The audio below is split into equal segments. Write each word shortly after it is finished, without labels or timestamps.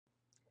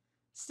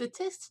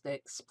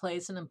Statistics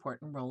plays an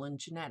important role in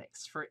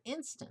genetics. For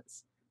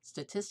instance,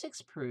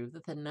 statistics prove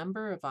that the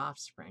number of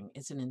offspring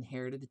is an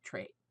inherited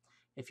trait.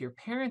 If your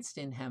parents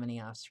didn't have any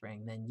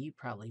offspring, then you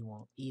probably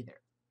won't either.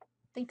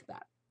 Think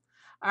about it.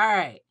 All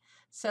right,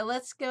 so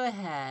let's go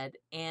ahead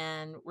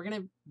and we're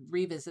going to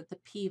revisit the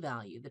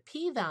p-value. The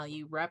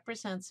p-value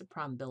represents the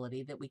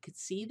probability that we could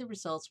see the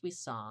results we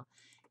saw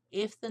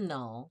if the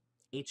null,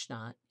 H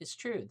naught, is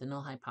true, the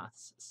null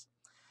hypothesis.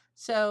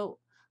 So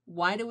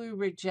why do we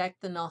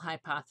reject the null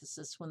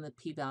hypothesis when the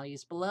p-value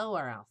is below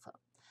our alpha?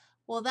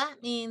 Well,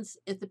 that means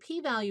if the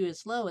p-value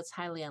is low, it's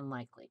highly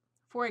unlikely.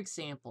 For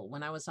example,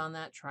 when I was on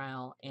that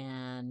trial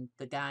and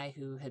the guy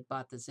who had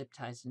bought the zip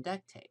ties and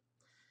duct tape,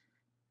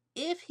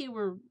 if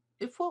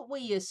what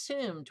we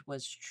assumed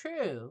was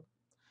true,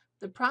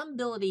 the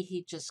probability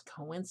he just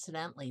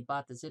coincidentally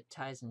bought the zip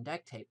ties and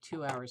duct tape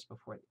 2 hours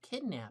before the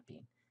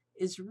kidnapping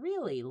is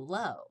really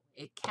low.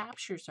 It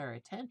captures our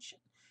attention.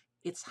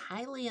 It's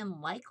highly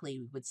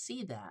unlikely we would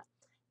see that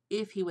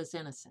if he was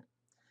innocent.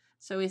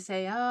 So we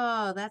say,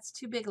 oh, that's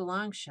too big a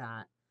long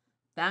shot.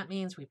 That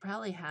means we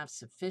probably have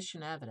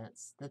sufficient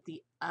evidence that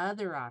the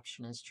other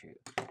option is true,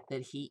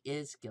 that he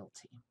is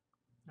guilty.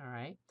 All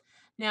right.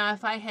 Now,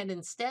 if I had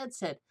instead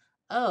said,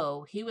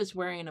 oh, he was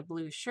wearing a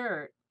blue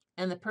shirt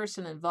and the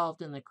person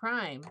involved in the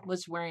crime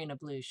was wearing a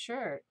blue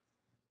shirt,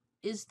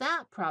 is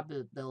that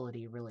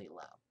probability really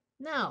low?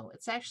 No,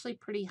 it's actually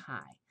pretty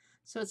high.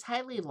 So it's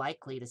highly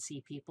likely to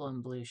see people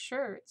in blue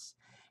shirts,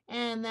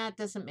 and that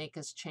doesn't make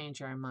us change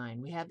our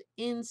mind. We have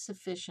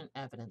insufficient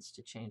evidence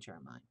to change our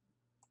mind.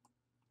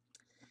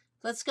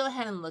 Let's go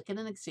ahead and look at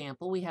an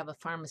example. We have a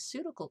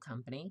pharmaceutical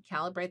company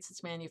calibrates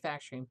its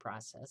manufacturing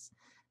process.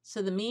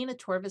 So the mean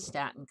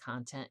atorvastatin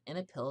content in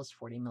a pill is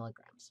 40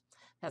 milligrams.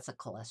 That's a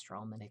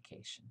cholesterol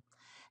medication.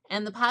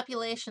 And the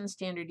population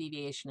standard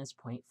deviation is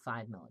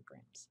 0.5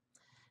 milligrams.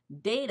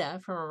 Data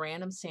from a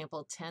random sample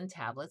of 10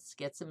 tablets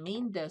gets a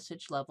mean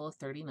dosage level of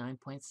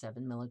 39.7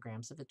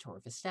 milligrams of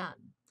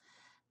atorvastatin.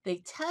 They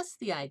test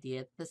the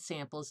idea that the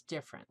sample is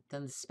different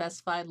than the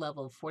specified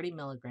level of 40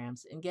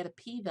 milligrams and get a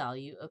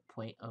p-value of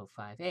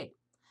 0.058.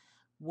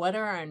 What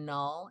are our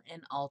null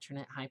and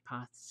alternate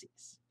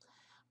hypotheses?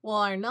 Well,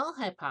 our null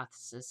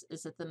hypothesis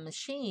is that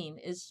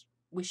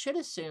we should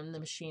assume the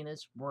machine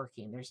is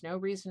working. There's no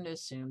reason to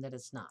assume that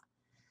it's not.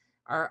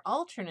 Our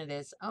alternate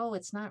is, oh,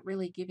 it's not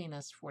really giving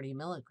us 40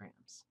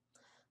 milligrams.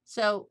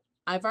 So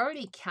I've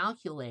already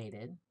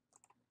calculated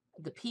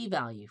the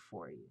p-value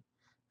for you.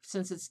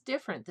 Since it's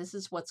different, this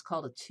is what's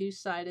called a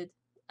two-sided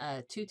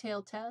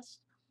two-tailed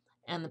test.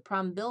 And the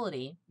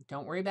probability,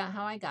 don't worry about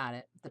how I got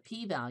it, the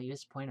p-value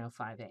is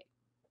 0.058.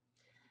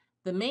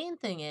 The main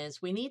thing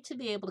is we need to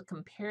be able to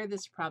compare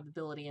this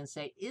probability and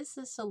say, is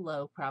this a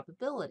low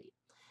probability?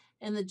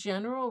 And the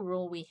general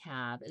rule we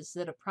have is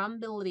that a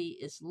probability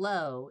is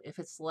low if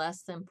it's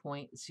less than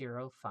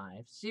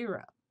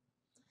 0.050.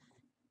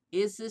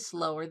 Is this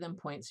lower than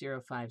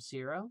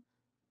 0.050?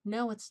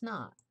 No, it's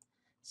not.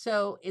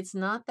 So it's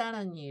not that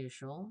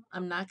unusual.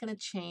 I'm not going to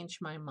change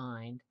my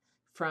mind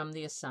from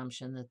the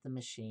assumption that the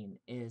machine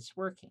is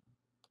working.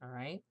 All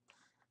right.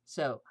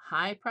 So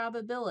high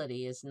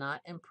probability is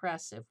not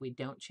impressive. We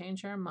don't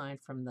change our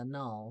mind from the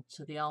null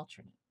to the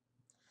alternate.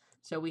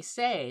 So we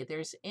say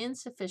there's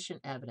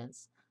insufficient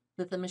evidence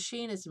that the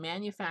machine is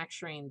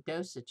manufacturing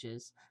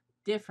dosages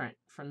different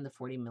from the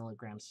 40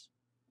 milligrams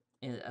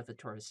of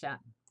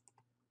atorvastatin.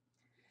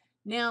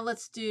 Now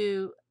let's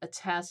do a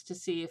test to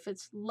see if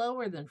it's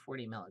lower than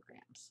 40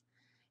 milligrams.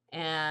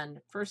 And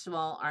first of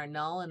all, our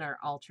null and our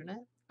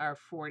alternate are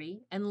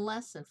 40 and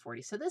less than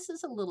 40. So this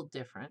is a little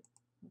different.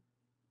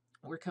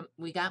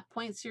 We got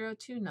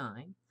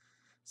 0.029.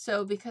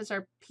 So because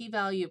our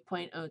p-value of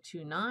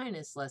 0.029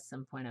 is less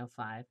than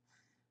 0.05,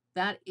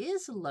 that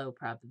is a low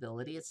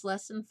probability. It's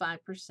less than 5%.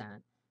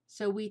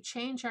 So we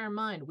change our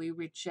mind. We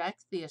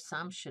reject the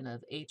assumption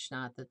of H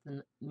naught that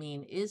the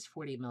mean is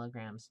 40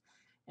 milligrams.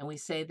 And we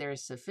say there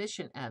is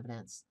sufficient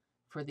evidence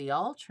for the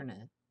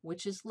alternate,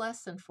 which is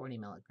less than 40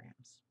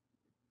 milligrams.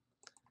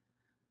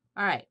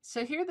 All right,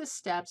 so here are the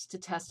steps to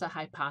test a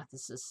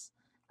hypothesis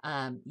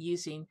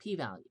using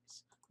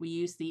p-values. We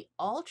use the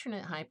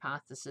alternate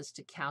hypothesis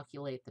to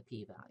calculate the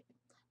p-value,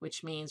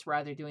 which means we're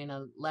either doing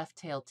a left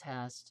tail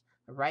test,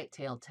 a right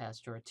tail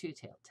test, or a two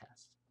tail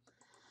test.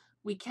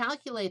 We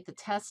calculate the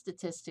test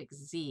statistic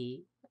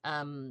z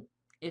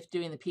if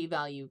doing the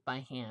p-value by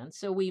hand,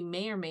 so we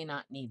may or may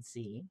not need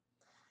z.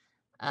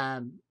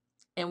 And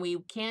we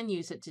can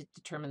use it to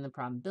determine the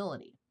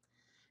probability.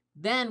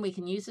 Then we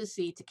can use the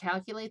z to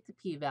calculate the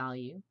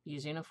p-value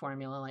using a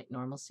formula like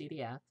normal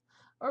CDF,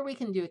 or we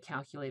can do a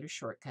calculator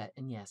shortcut,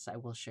 and yes, I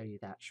will show you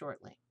that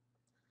shortly.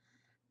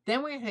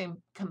 Then we're going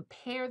to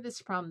compare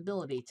this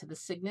probability to the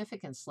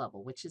significance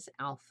level, which is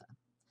alpha.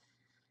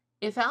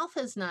 If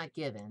alpha is not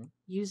given,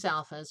 use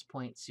alpha as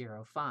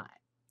 0.05.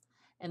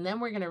 And then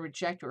we're going to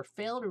reject or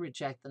fail to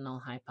reject the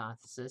null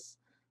hypothesis,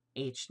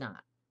 H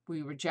naught.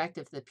 We reject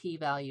if the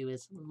p-value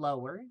is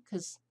lower,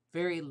 because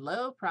very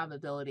low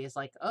probability is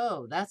like,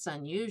 oh, that's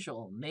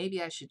unusual.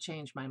 Maybe I should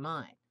change my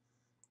mind.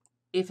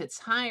 If it's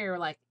higher,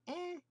 like,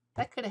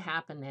 That could have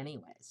happened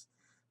anyways.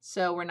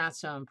 So we're not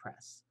so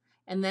impressed.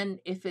 And then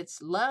if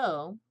it's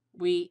low,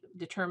 we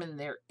determine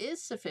there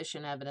is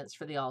sufficient evidence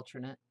for the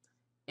alternate.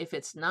 If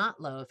it's not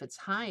low, if it's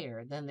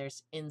higher, then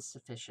there's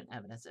insufficient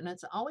evidence. And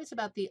it's always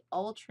about the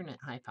alternate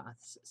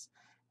hypothesis.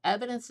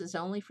 Evidence is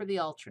only for the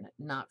alternate,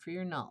 not for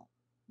your null.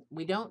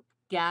 We don't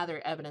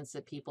gather evidence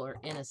that people are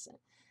innocent.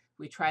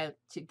 We try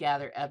to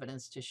gather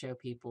evidence to show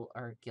people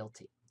are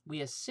guilty.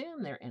 We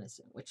assume they're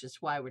innocent, which is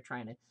why we're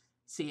trying to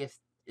see if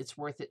it's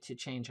worth it to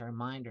change our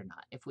mind or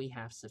not, if we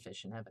have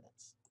sufficient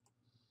evidence.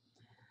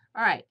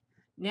 All right,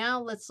 now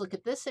let's look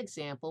at this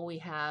example. We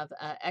have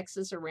X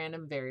is a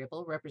random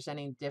variable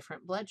representing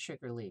different blood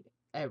sugar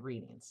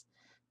readings.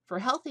 For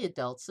healthy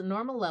adults, the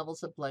normal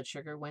levels of blood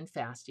sugar when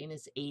fasting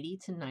is 80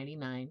 to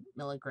 99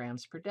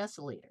 milligrams per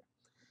deciliter.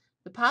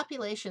 The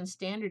population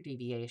standard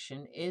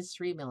deviation is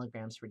 3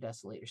 milligrams per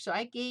deciliter. So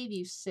I gave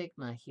you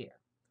sigma here.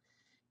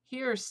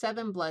 Here are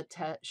 7 blood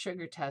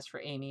sugar tests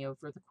for Amy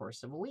over the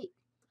course of a week.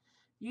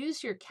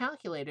 Use your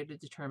calculator to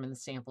determine the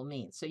sample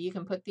mean. So you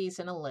can put these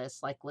in a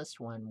list like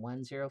list 1,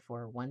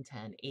 104,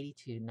 110,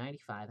 82,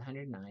 95,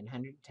 109,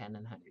 110,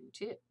 and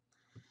 102.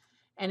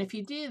 And if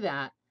you do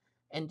that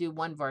and do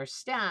one var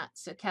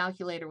stats, a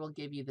calculator will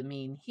give you the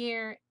mean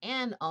here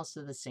and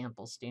also the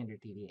sample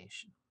standard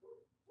deviation.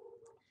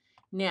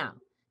 Now,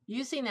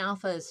 using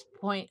alpha as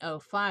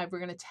 0.05, we're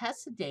going to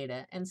test the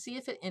data and see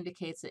if it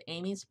indicates that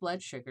Amy's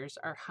blood sugars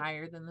are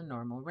higher than the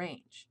normal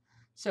range.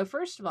 So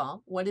first of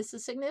all, what is the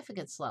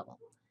significance level?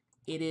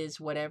 It is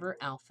whatever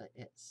alpha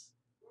is.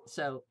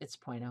 So it's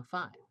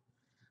 0.05.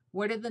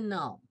 What are the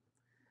null?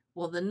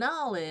 Well, the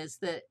null is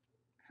that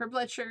her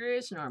blood sugar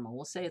is normal.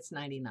 We'll say it's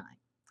 99.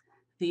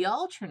 The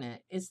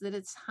alternate is that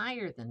it's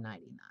higher than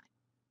 99.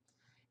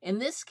 In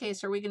this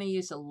case, are we going to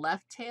use a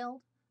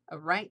left-tailed, a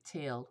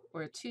right-tailed,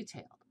 or a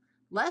two-tailed?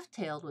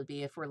 Left-tailed would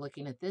be if we're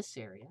looking at this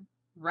area.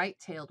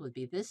 Right-tailed would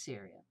be this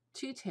area.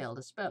 Two-tailed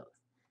is both.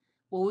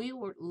 Well, we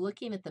were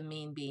looking at the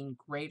mean being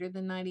greater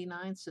than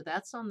 99, so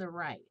that's on the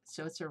right.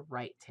 So it's a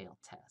right-tailed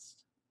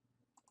test.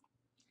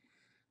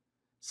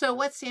 So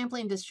what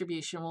sampling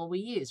distribution will we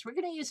use? We're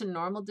going to use a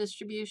normal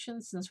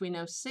distribution since we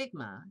know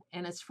sigma,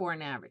 and it's for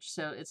an average.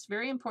 So it's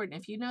very important.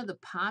 If you know the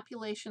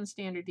population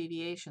standard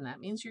deviation,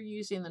 that means you're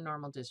using the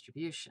normal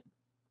distribution.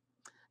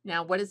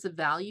 Now, what is the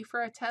value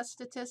for our test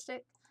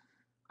statistic?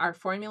 Our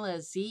formula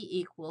is z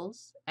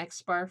equals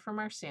x bar from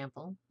our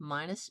sample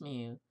minus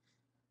mu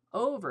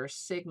over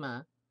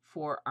sigma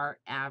for our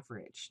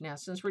average. Now,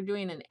 since we're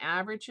doing an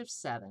average of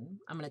 7,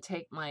 I'm going to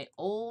take my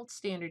old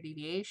standard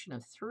deviation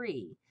of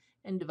 3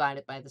 and divide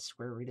it by the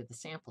square root of the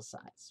sample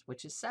size,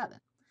 which is 7.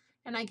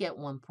 And I get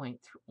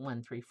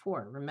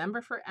 1.134.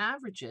 Remember, for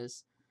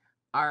averages,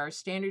 our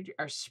standard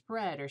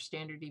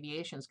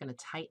deviation is going to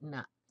tighten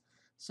up.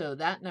 So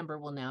that number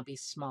will now be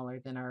smaller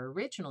than our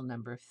original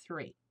number of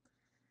 3.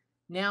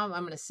 Now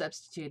I'm going to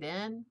substitute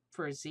in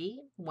for z,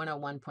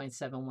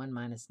 101.71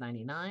 minus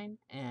 99,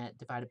 and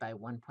divided by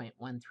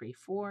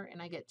 1.134, and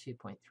I get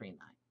 2.39.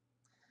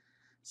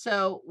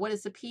 So what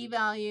is the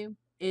p-value?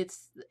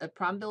 It's a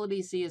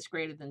probability z is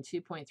greater than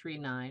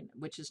 2.39,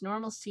 which is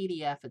normal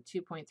CDF at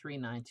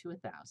 2.39 to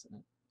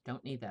 1,000.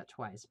 Don't need that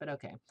twice, but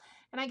okay.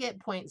 And I get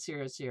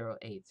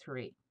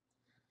 0.0083.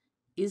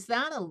 Is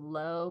that a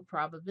low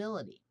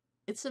probability?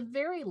 It's a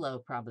very low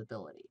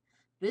probability.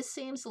 This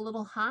seems a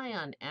little high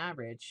on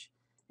average.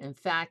 In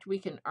fact, we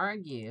can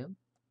argue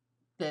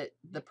that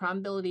the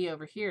probability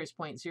over here is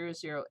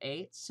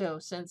 0.008. So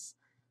since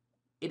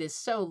it is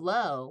so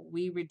low,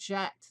 we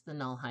reject the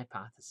null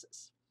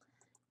hypothesis.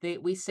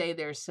 We say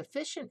there's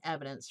sufficient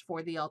evidence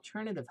for the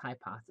alternative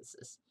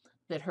hypothesis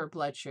that her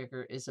blood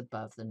sugar is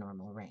above the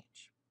normal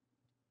range.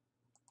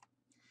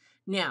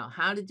 Now,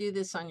 how to do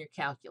this on your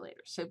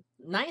calculator. So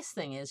nice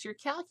thing is your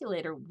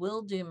calculator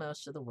will do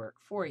most of the work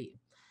for you.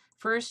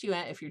 First,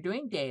 if you're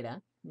doing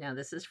data, now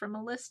this is from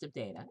a list of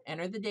data,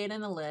 enter the data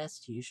in the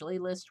list, usually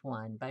list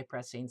 1, by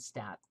pressing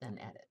stat, then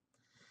edit.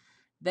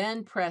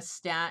 Then press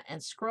stat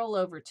and scroll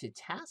over to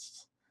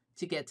test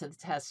to get to the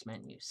test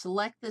menu.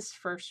 Select this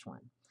first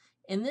one.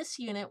 In this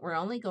unit, we're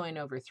only going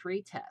over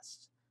 3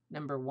 tests.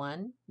 Number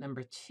 1,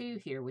 number 2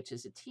 here, which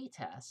is a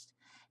t-test,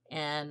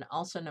 and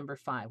also number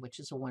 5, which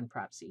is a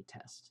 1-prop-z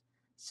test.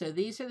 So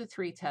these are the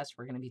 3 tests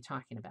we're going to be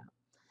talking about.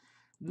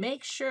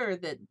 Make sure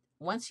that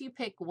once you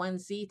pick one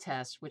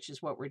z-test, which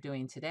is what we're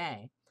doing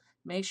today,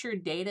 make sure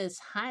data is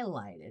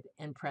highlighted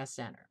and press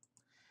enter.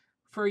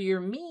 For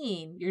your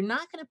mean, you're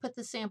not going to put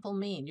the sample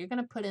mean. You're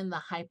going to put in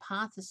the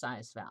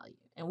hypothesized value,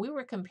 and we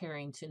were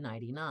comparing to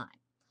 99.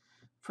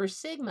 For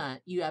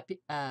sigma, you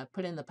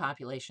put in the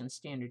population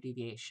standard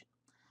deviation.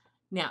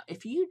 Now,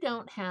 if you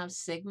don't have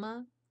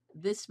sigma,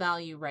 this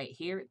value right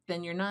here,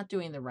 then you're not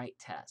doing the right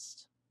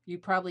test. You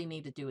probably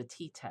need to do a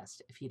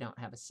t-test if you don't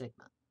have a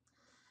sigma.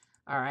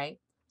 All right,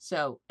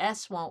 so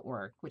S won't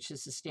work, which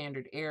is the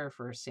standard error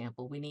for a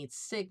sample. We need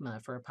sigma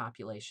for a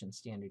population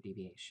standard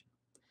deviation.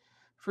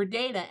 For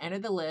data, enter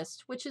the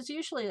list, which is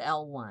usually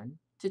L1.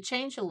 To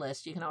change a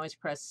list, you can always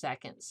press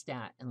second,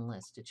 stat, and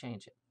list to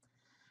change it.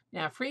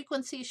 Now,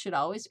 frequency should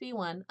always be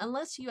 1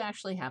 unless you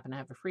actually happen to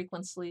have a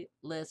frequency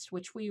list,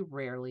 which we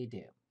rarely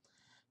do.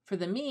 For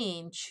the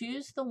mean,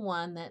 choose the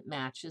one that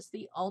matches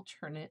the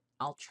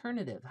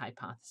alternative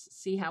hypothesis.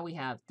 See how we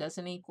have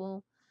doesn't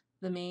equal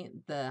the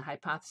mean, the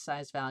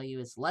hypothesized value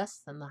is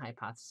less than the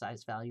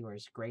hypothesized value or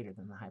is greater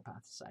than the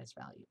hypothesized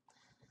value.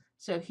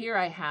 So here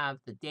I have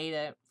the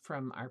data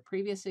from our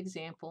previous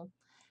example.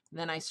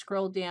 Then I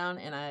scroll down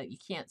and you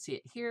can't see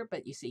it here,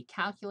 but you see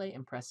calculate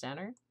and press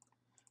enter.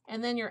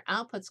 And then your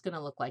output's going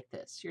to look like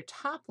this. Your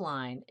top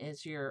line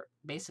is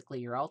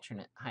basically your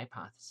alternate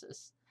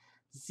hypothesis.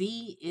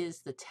 Z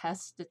is the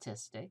test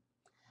statistic.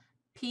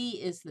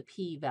 P is the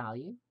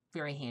p-value.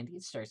 Very handy.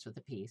 It starts with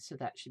a p, so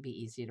that should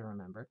be easy to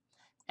remember.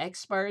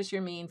 X bar is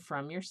your mean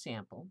from your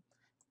sample.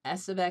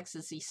 S of x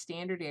is the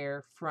standard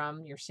error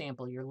from your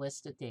sample, your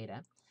list of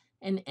data.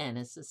 And n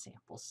is the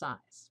sample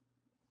size.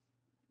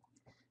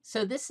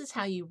 So this is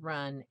how you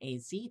run a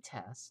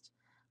z-test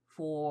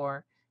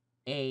for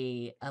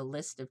a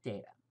list of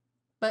data.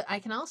 But I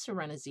can also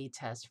run a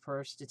z-test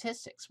for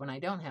statistics when I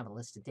don't have a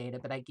list of data,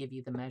 but I give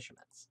you the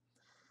measurements.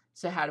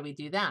 So how do we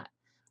do that?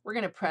 We're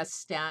going to press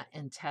stat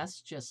and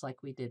test just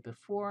like we did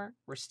before.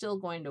 We're still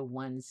going to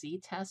one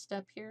z-test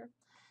up here.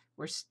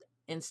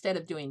 Instead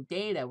of doing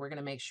data, we're going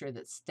to make sure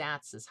that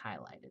stats is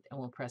highlighted, and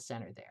we'll press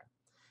enter there.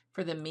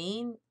 For the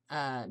mean,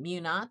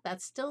 mu naught,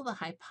 that's still the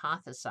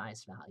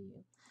hypothesized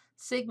value.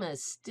 Sigma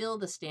is still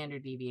the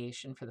standard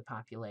deviation for the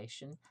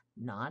population,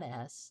 not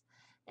S.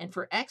 And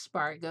for X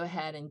bar, go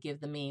ahead and give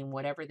the mean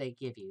whatever they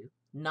give you,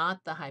 not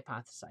the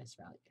hypothesized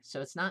value.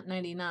 So it's not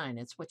 99,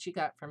 it's what you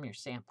got from your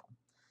sample.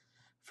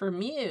 For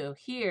mu,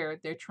 here,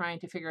 they're trying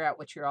to figure out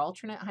what your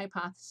alternate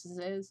hypothesis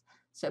is,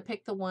 so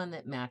pick the one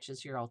that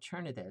matches your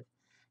alternative,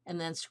 and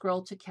then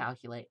scroll to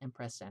calculate and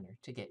press enter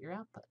to get your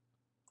output.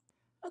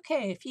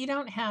 Okay, if you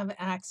don't have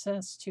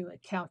access to a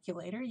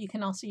calculator, you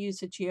can also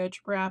use a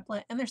GeoGebra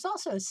applet. And there's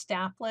also a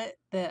Statlet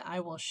that I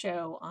will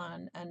show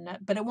on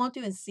but it won't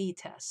do a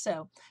z-test.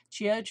 So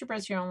GeoGebra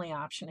is your only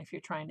option if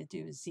you're trying to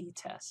do a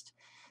z-test.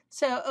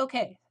 So,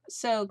 okay,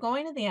 so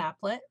going to the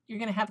applet, you're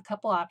going to have a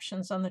couple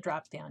options on the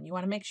drop-down. You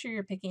want to make sure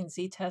you're picking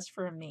z-test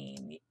for a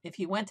mean. If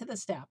you went to the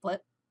Statlet,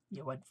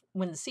 you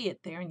wouldn't see it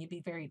there and you'd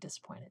be very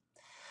disappointed.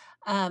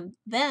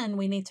 Then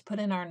we need to put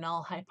in our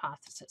null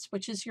hypothesis,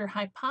 which is your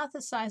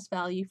hypothesized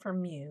value for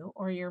mu,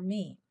 or your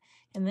mean.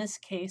 In this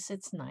case,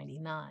 it's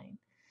 99.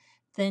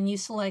 Then you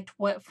select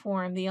what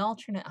form the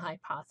alternate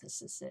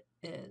hypothesis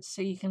is.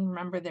 So you can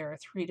remember there are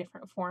 3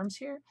 different forms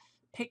here.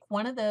 Pick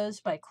one of those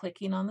by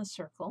clicking on the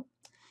circle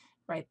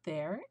right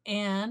there.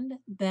 And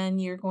then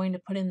you're going to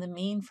put in the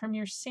mean from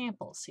your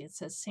sample. See, it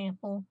says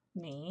sample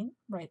mean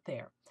right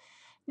there.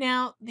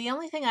 Now, the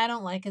only thing I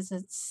don't like is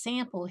it's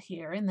sample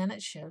here, and then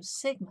it shows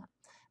sigma.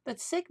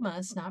 But sigma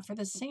is not for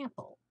the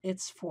sample,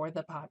 it's for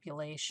the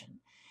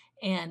population.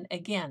 And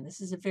again, this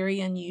is a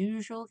very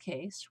unusual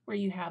case where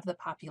you have the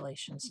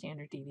population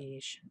standard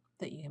deviation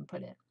that you can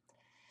put in.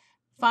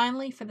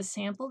 Finally, for the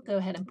sample, go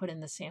ahead and put in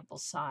the sample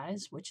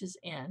size, which is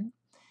n.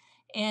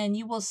 And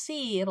you will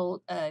see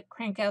it'll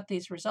crank out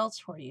these results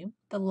for you.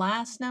 The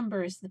last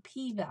number is the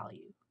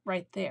p-value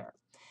right there.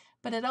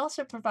 But it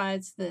also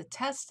provides the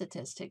test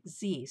statistic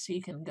z, so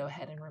you can go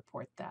ahead and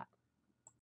report that.